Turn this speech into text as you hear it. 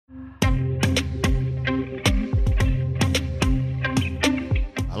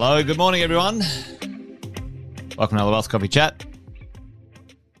Hello, good morning, everyone. Welcome to the Wealth Coffee Chat.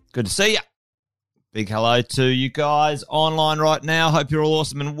 Good to see you. Big hello to you guys online right now. Hope you're all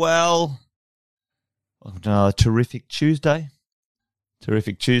awesome and well. Welcome to another terrific Tuesday.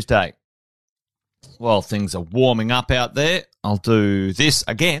 Terrific Tuesday. Well, things are warming up out there. I'll do this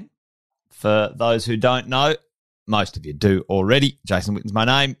again. For those who don't know, most of you do already. Jason Witten's my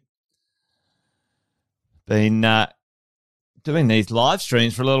name. Been doing these live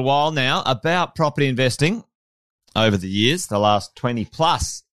streams for a little while now about property investing over the years, the last 20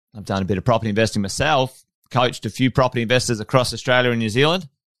 plus. I've done a bit of property investing myself, coached a few property investors across Australia and New Zealand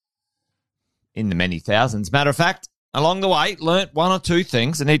in the many thousands. Matter of fact, along the way, learnt one or two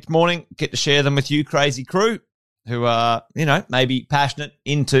things, and each morning get to share them with you crazy crew who are, maybe passionate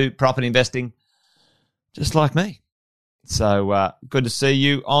into property investing just like me. So good to see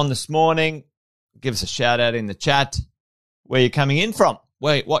you on this morning. Give us a shout out in the chat where you're coming in from,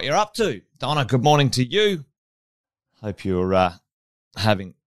 what you're up to. Donna, good morning to you. Hope you're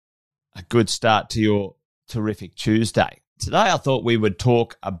having a good start to your terrific Tuesday. Today I thought we would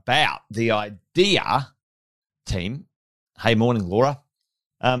talk about the idea, team. Hey, morning, Laura.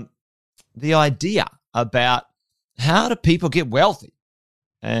 The idea about how do people get wealthy?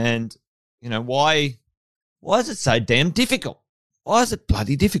 And, why is it so damn difficult? Why is it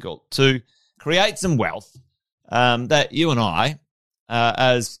bloody difficult to create some wealth that you and I,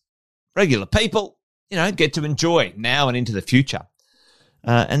 as regular people, get to enjoy now and into the future?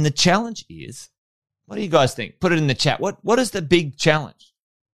 And the challenge is, what do you guys think? Put it in the chat. What is the big challenge?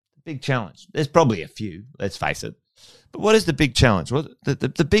 The big challenge. There's probably a few, let's face it. But what is the big challenge? Well,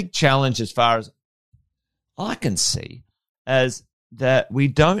 the big challenge, as far as I can see, is that we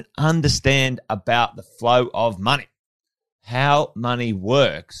don't understand about the flow of money, how money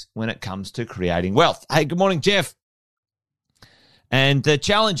works when it comes to creating wealth. Hey, good morning, Jeff. And the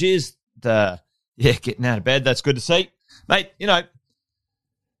challenge is getting out of bed. That's good to see. Mate,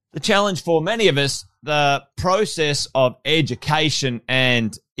 the challenge for many of us, the process of education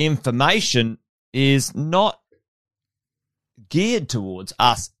and information is not geared towards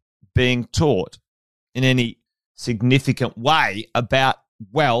us being taught in any significant way about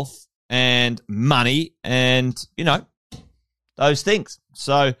wealth and money and, those things.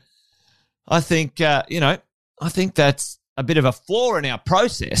 So I think, I think that's a bit of a flaw in our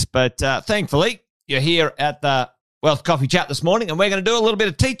process, but thankfully you're here at the Wealth Coffee Chat this morning, and we're going to do a little bit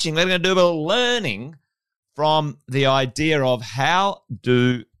of teaching. We're going to do a bit of learning from the idea of how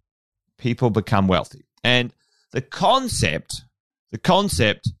do people become wealthy. And the concept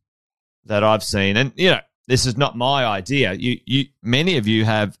that I've seen, and, this is not my idea. Many of you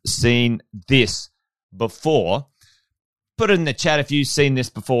have seen this before. Put it in the chat if you've seen this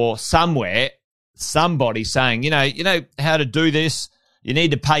before somewhere. Somebody saying, how to do this. You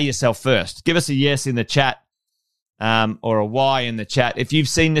need to pay yourself first. Give us a yes in the chat, or a Y in the chat if you've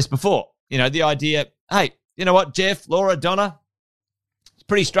seen this before. The idea, hey, you know what, Jeff, Laura, Donna, it's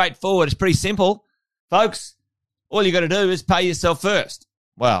pretty straightforward. It's pretty simple. Folks, all you got to do is pay yourself first.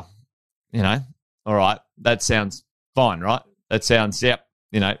 Well, all right, that sounds fine, right? That sounds, yep,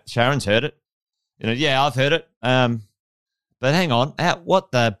 Sharon's heard it. Yeah, I've heard it. But hang on,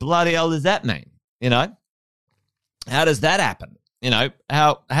 what the bloody hell does that mean? How does that happen?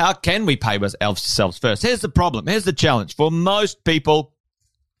 How can we pay ourselves first? Here's the problem. Here's the challenge. For most people,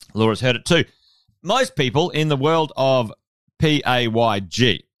 Laura's heard it too, most people in the world of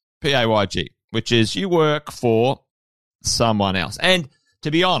PAYG, which is you work for someone else. And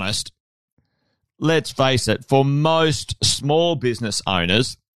to be honest, let's face it, for most small business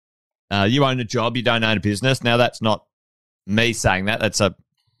owners, you own a job, you don't own a business. Now, that's not me saying that. That's a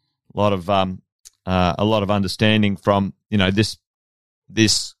lot of understanding from,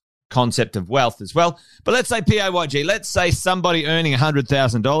 this concept of wealth as well. But let's say PAYG. Let's say somebody earning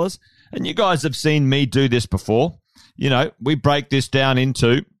 $100,000, and you guys have seen me do this before. We break this down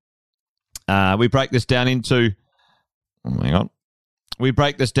into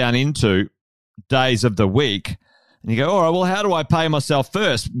days of the week. And you go, all right, well, how do I pay myself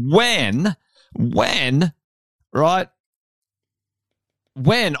first? When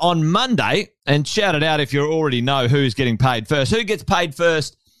on Monday, and shout it out if you already know who's getting paid first. Who gets paid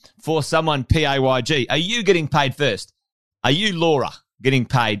first for someone PAYG? Are you getting paid first? Are you, Laura, getting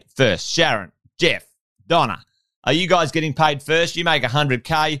paid first? Sharon, Jeff, Donna, are you guys getting paid first? You make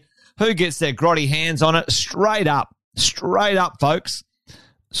 $100K. Who gets their grotty hands on it? Straight up, folks.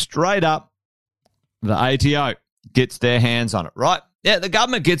 Straight up, the ATO gets their hands on it, right? Yeah, the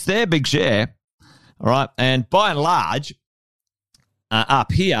government gets their big share, all right? And by and large,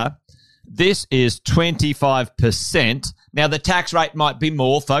 up here, this is 25%, Now, the tax rate might be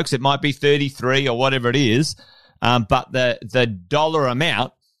more, folks. It might be 33 or whatever it is, but the dollar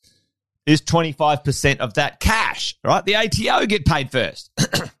amount is 25% of that cash, right? The ATO get paid first.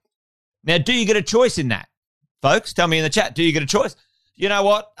 Now, do you get a choice in that? Folks, tell me in the chat, do you get a choice? You know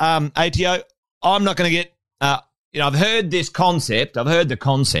what, ATO, I'm not going to get, I've heard this concept. I've heard the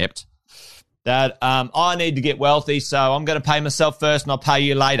concept that I need to get wealthy, so I'm going to pay myself first and I'll pay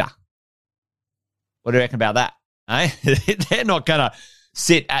you later. What do you reckon about that? Eh? They're not going to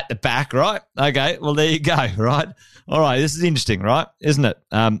sit at the back, right? Okay, well, there you go, right? All right, this is interesting, right? Isn't it?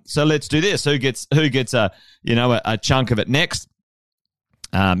 So let's do this. Who gets a chunk of it next?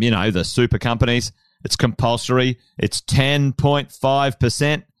 The super companies. It's compulsory. It's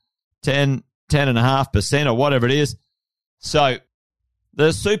 10.5%, 10.5% or whatever it is. So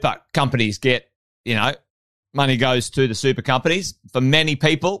the super companies get, money goes to the super companies. For many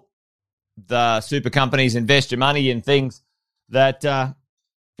people, the super companies invest your money in things that,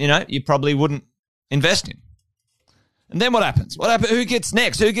 you probably wouldn't invest in. And then what happens? Who gets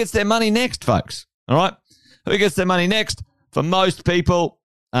next? Who gets their money next, folks? All right? Who gets their money next? For most people,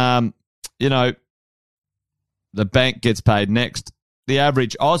 the bank gets paid next. The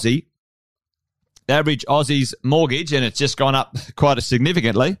average Aussie's mortgage, and it's just gone up quite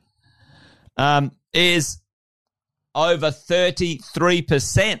significantly, is over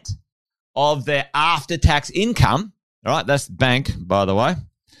 33% of their after-tax income. All right, that's bank, by the way.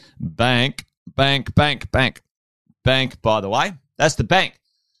 Bank, by the way. That's the bank.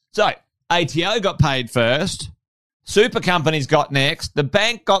 So, ATO got paid first. Super companies got next. The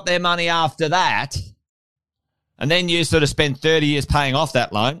bank got their money after that. And then you sort of spend 30 years paying off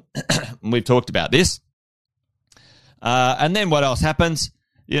that loan. We've talked about this. And then what else happens?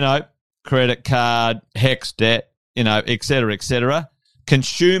 Credit card, HEX debt, et cetera, et cetera.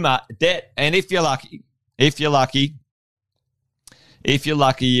 Consumer debt. And if you're lucky,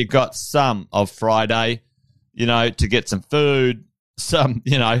 you got some of Friday, to get some food, some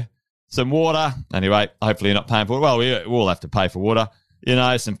water. Anyway, hopefully you're not paying for it. Well, we all have to pay for water.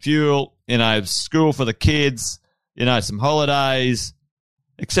 Some fuel, school for the kids, some holidays,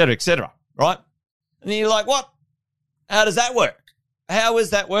 et cetera, right? And then you're like, what? How does that work? How is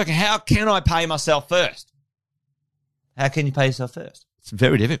that working? How can I pay myself first? How can you pay yourself first? It's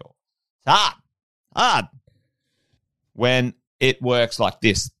very difficult. It's hard. When it works like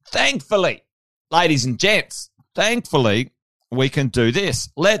this. Thankfully, ladies and gents, we can do this.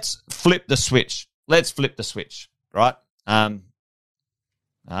 Let's flip the switch. Right?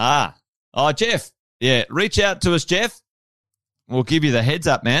 Jeff. Yeah, reach out to us, Jeff. We'll give you the heads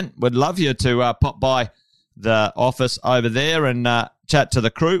up, man. We'd love you to pop by the office over there and chat to the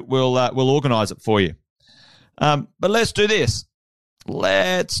crew. We'll organise it for you. But let's do this.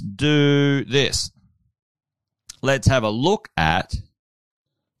 Let's have a look at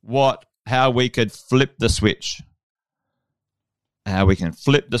how we could flip the switch. How we can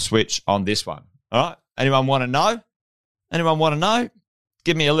flip the switch on this one. All right? Anyone want to know?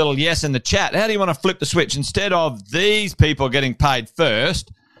 Give me a little yes in the chat. How do you want to flip the switch? Instead of these people getting paid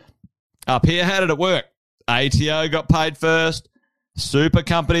first, up here, how did it work? ATO got paid first. Super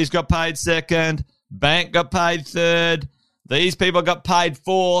companies got paid second. Bank got paid third. These people got paid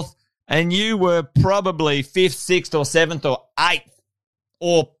fourth. And you were probably fifth, sixth, or seventh, or eighth,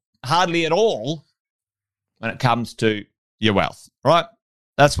 or hardly at all when it comes to your wealth, right?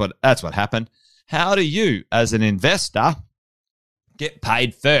 That's what happened. How do you, as an investor, get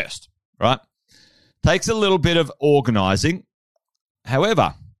paid first, right? Takes a little bit of organising.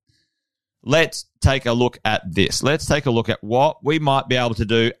 However, let's take a look at this. Let's take a look at what we might be able to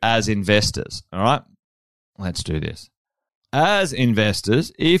do as investors, all right? Let's do this. As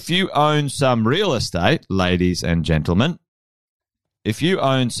investors, if you own some real estate, ladies and gentlemen, if you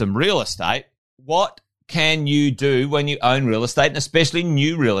own some real estate, what can you do when you own real estate, and especially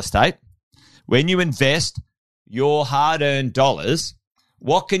new real estate? When you invest your hard-earned dollars,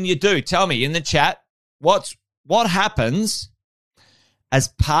 what can you do? Tell me in the chat, what happens as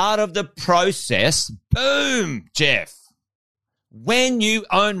part of the process? Boom, Jeff. When you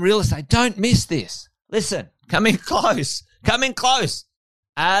own real estate, don't miss this. Listen, come in close.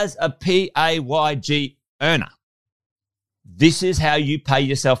 As a PAYG earner, this is how you pay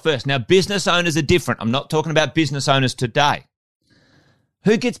yourself first. Now, business owners are different. I'm not talking about business owners today.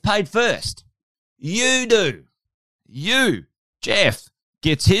 Who gets paid first? You do. You, Jeff,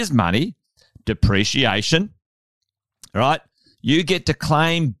 gets his money, depreciation, right? You get to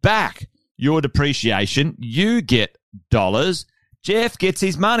claim back your depreciation. You get dollars. Jeff gets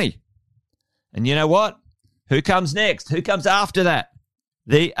his money. And you know what? Who comes next? Who comes after that?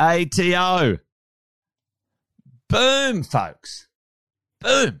 The ATO. Boom, folks.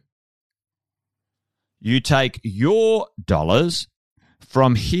 Boom. You take your dollars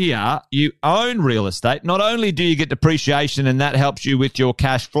from here. You own real estate. Not only do you get depreciation and that helps you with your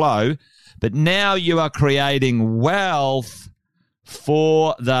cash flow, but now you are creating wealth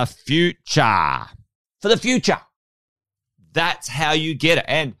for the future. For the future. That's how you get it.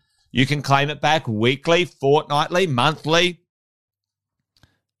 And you can claim it back weekly, fortnightly, monthly.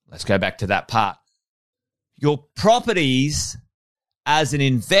 Let's go back to that part. Your properties as an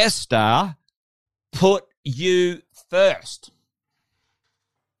investor put you first.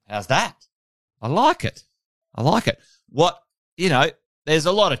 How's that? I like it. There's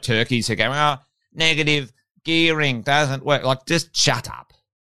a lot of turkeys who go, oh, negative gearing doesn't work. Like, just shut up.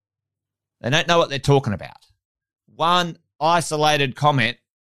 They don't know what they're talking about. One isolated comment,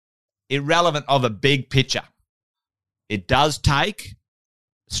 irrelevant of a big picture. It does take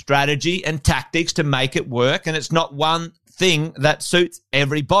strategy and tactics to make it work, and it's not one thing that suits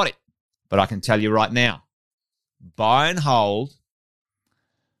everybody. But I can tell you right now, buy and hold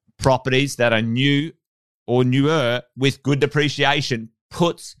properties that are new or newer with good depreciation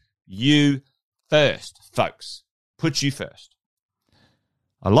puts you first, folks. Puts you first.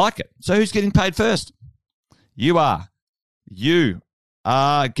 I like it. So who's getting paid first? You are. You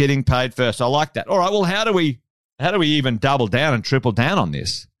are getting paid first. I like that. All right, well, how do we even double down and triple down on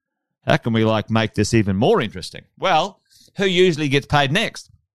this? How can we make this even more interesting? Well, who usually gets paid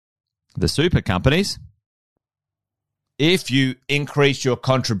next? The super companies. If you increase your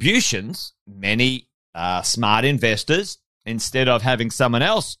contributions, many smart investors, instead of having someone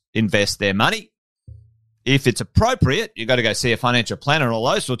else invest their money, if it's appropriate, you've got to go see a financial planner and all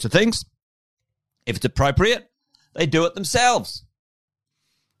those sorts of things. If it's appropriate, they do it themselves.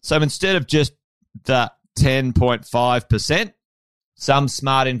 So instead of just the 10.5%, some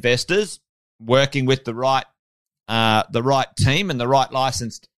smart investors working with the right team and the right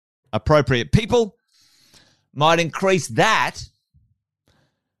licensed appropriate people might increase that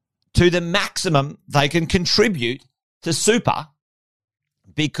to the maximum they can contribute to super.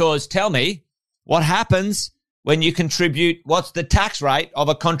 Because tell me, what happens when you contribute? What's the tax rate of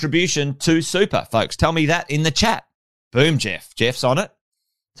a contribution to super, folks? Tell me that in the chat. Boom, Jeff. Jeff's on it.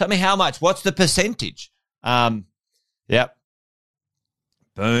 Tell me how much. What's the percentage? Yep.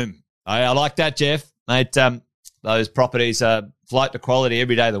 Boom. I like that, Jeff. Mate, those properties flight to quality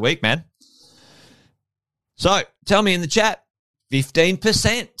every day of the week, man. So tell me in the chat,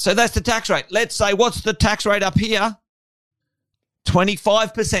 15%. So that's the tax rate. Let's say, what's the tax rate up here?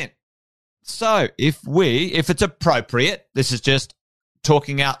 25%. So if it's appropriate, this is just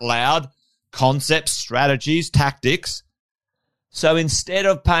talking out loud, concepts, strategies, tactics. So instead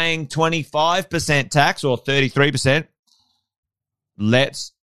of paying 25% tax or 33%,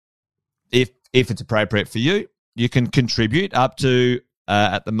 if it's appropriate for you, you can contribute up to,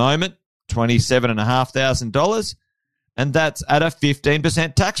 at the moment, $27,500, and that's at a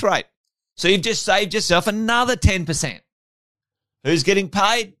 15% tax rate. So you've just saved yourself another 10%. Who's getting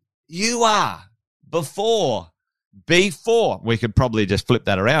paid? You are. Before. We could probably just flip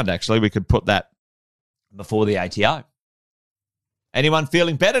that around, actually. We could put that before the ATO. Anyone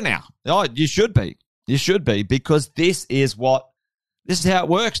feeling better now? Oh, you should be. You should be, because this is how it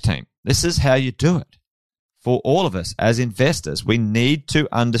works, team. This is how you do it. For all of us as investors, we need to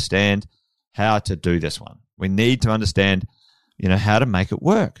understand how to do this one. We need to understand, how to make it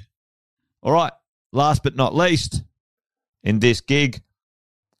work. All right. Last but not least, in this gig,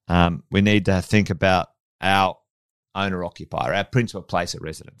 we need to think about our owner-occupier, our principal place of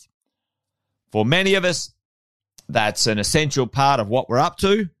residence. For many of us, that's an essential part of what we're up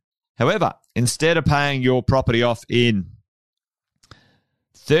to. However, instead of paying your property off in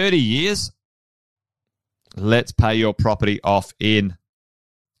 30 years, let's pay your property off in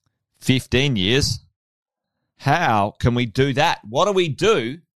 15 years. How can we do that? What do we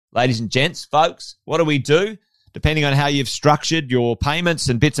do, ladies and gents, folks? What do we do, depending on how you've structured your payments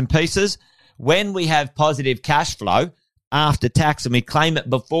and bits and pieces? When we have positive cash flow after tax and we claim it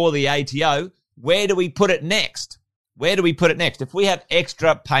before the ATO, where do we put it next? If we have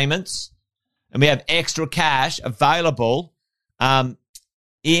extra payments and we have extra cash available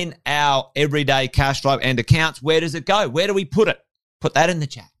in our everyday cash flow and accounts, where does it go? Where do we put it? Put that in the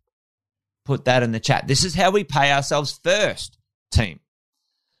chat. This is how we pay ourselves first, team.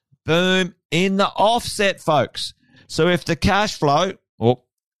 Boom, in the offset, folks. So if the cash flow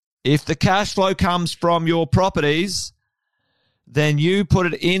comes from your properties, then you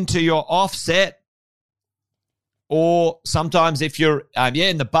put it into your offset. Or sometimes if you're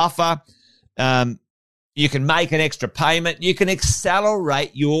in the buffer, you can make an extra payment. You can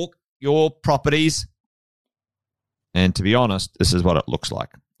accelerate your properties And to be honest, this is what it looks like.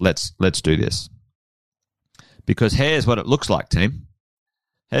 Let's do this. Because here's what it looks like, team.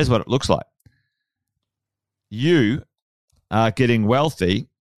 Here's what it looks like. You are getting wealthy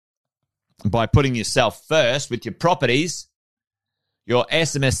by putting yourself first with your properties, your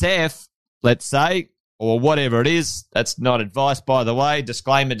SMSF, let's say, or whatever it is. That's not advice, by the way.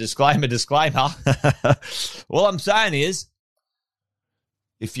 Disclaimer. All I'm saying is,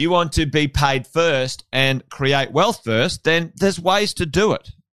 if you want to be paid first and create wealth first, then there's ways to do it.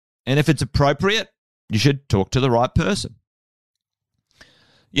 And if it's appropriate, you should talk to the right person.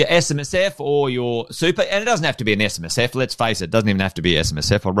 Your SMSF or your super, and it doesn't have to be an SMSF. Let's face it doesn't even have to be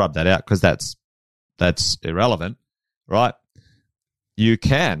SMSF. I'll rub that out because that's irrelevant, right? You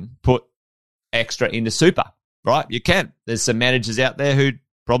can put extra into super, right? You can. There's some managers out there who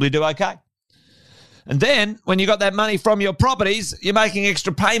probably do okay. And then when you got that money from your properties, you're making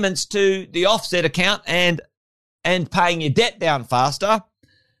extra payments to the offset account and paying your debt down faster.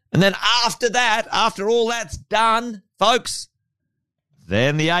 And then after that, after all that's done, folks,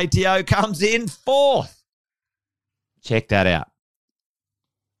 then the ATO comes in fourth. Check that out.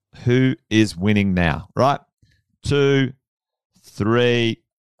 Who is winning now, right? 2, 3.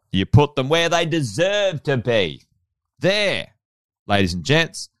 You put them where they deserve to be. There, ladies and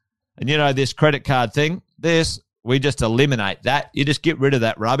gents. And you know this credit card thing, we just eliminate that. You just get rid of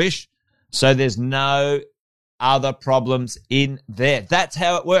that rubbish so there's no other problems in there. That's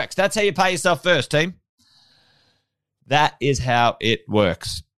how it works. That's how you pay yourself first, team. That is how it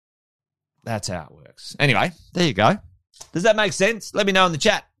works. That's how it works. Anyway, there you go. Does that make sense? Let me know in the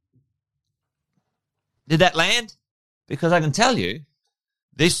chat. Did that land? Because I can tell you,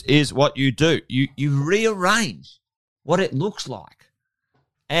 this is what you do. You rearrange what it looks like.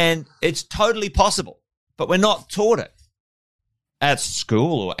 And it's totally possible. But we're not taught it at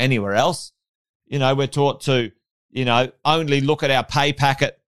school or anywhere else. You know, we're taught to, only look at our pay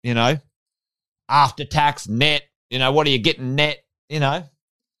packet, after tax net. What are you getting net? I'm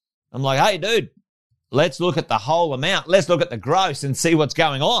like, hey, dude, let's look at the whole amount. Let's look at the gross and see what's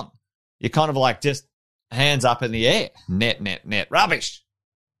going on. You're kind of like just hands up in the air. Net. Rubbish.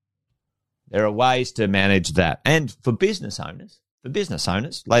 There are ways to manage that. And for business owners,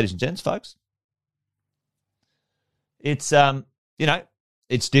 ladies and gents, folks, it's,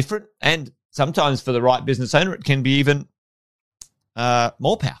 it's different. And sometimes for the right business owner, it can be even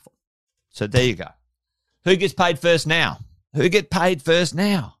more powerful. So there you go. Who gets paid first now? Who get paid first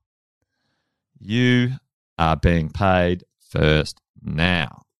now? You are being paid first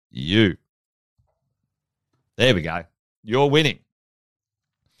now. You. There we go. You're winning.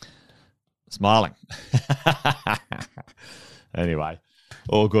 Smiling. Anyway,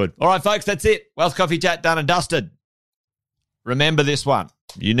 all good. All right, folks, that's it. Wealth Coffee Chat done and dusted. Remember this one.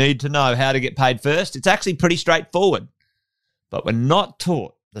 You need to know how to get paid first. It's actually pretty straightforward, but we're not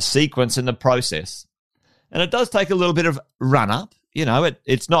taught the sequence and the process. And it does take a little bit of run-up.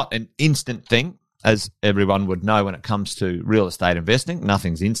 It's not an instant thing, as everyone would know when it comes to real estate investing.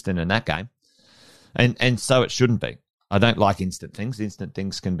 Nothing's instant in that game. And so it shouldn't be. I don't like instant things. Instant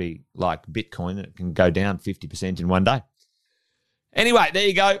things can be like Bitcoin. It can go down 50% in one day. Anyway, there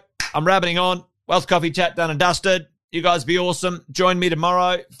you go. I'm rabbiting on. Wealth Coffee Chat done and dusted. You guys be awesome. Join me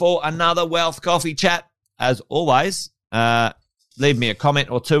tomorrow for another Wealth Coffee Chat. As always, leave me a comment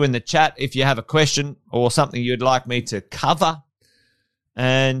or two in the chat if you have a question or something you'd like me to cover.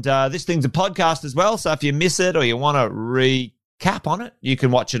 And this thing's a podcast as well, so if you miss it or you want to recap on it, you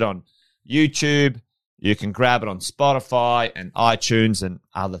can watch it on YouTube. You can grab it on Spotify and iTunes and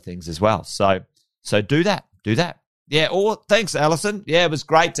other things as well. So do that. Yeah, thanks, Alison. Yeah, it was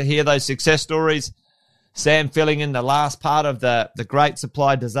great to hear those success stories. Sam filling in the last part of the Great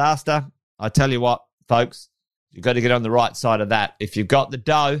Supply disaster. I tell you what, folks, you've got to get on the right side of that. If you've got the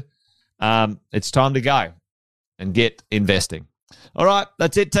dough, it's time to go and get investing. All right,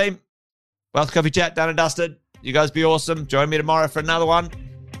 that's it, team. Wealth Coffee Chat done and dusted. You guys be awesome. Join me tomorrow for another one.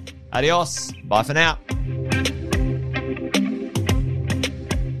 Adios. Bye for now.